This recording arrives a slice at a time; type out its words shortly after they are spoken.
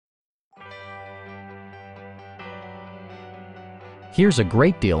Here's a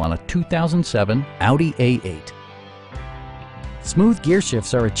great deal on a 2007 Audi A8. Smooth gear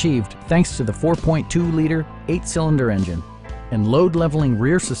shifts are achieved thanks to the 4.2-liter 8-cylinder engine, and load-leveling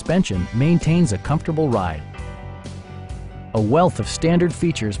rear suspension maintains a comfortable ride. A wealth of standard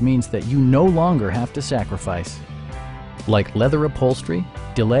features means that you no longer have to sacrifice, like leather upholstery,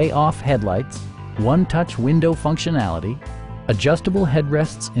 delay-off headlights, one-touch window functionality, adjustable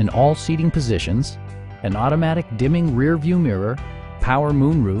headrests in all seating positions, an automatic dimming rear-view mirror, power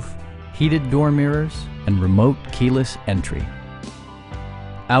moonroof, heated door mirrors, and remote keyless entry.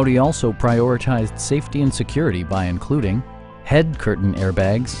 Audi also prioritized safety and security by including head curtain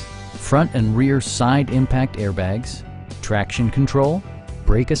airbags, front and rear side impact airbags, traction control,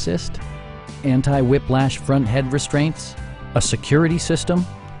 brake assist, anti-whiplash front head restraints, a security system,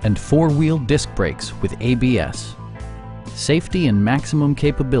 and four-wheel disc brakes with ABS. Safety and maximum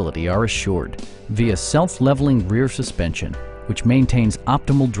capability are assured via self-leveling rear suspension, which maintains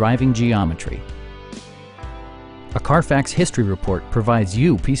optimal driving geometry. A Carfax history report provides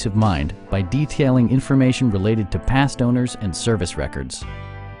you peace of mind by detailing information related to past owners and service records.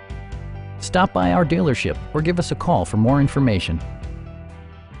 Stop by our dealership or give us a call for more information.